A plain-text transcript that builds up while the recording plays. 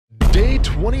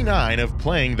29 of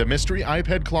playing the mystery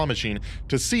iPad claw machine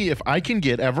to see if I can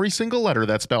get every single letter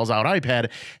that spells out iPad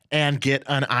and get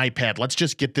an iPad. Let's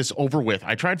just get this over with.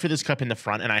 I tried for this cup in the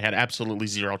front and I had absolutely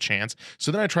zero chance.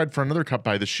 So then I tried for another cup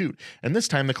by the chute. And this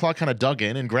time the claw kind of dug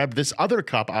in and grabbed this other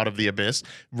cup out of the abyss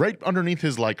right underneath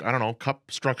his, like, I don't know,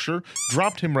 cup structure,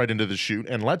 dropped him right into the chute.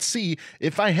 And let's see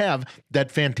if I have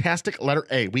that fantastic letter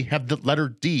A. We have the letter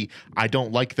D. I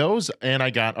don't like those. And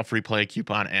I got a free play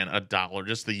coupon and $1,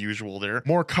 just the usual there.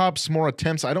 More cups, more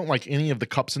attempts. I don't like any of the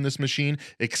cups in this machine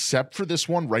except for this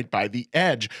one right by the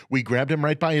edge. We grabbed him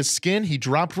right by his skin. He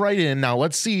dropped right in. Now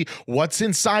let's see what's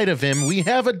inside of him. We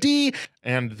have a D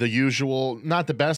and the usual, not the best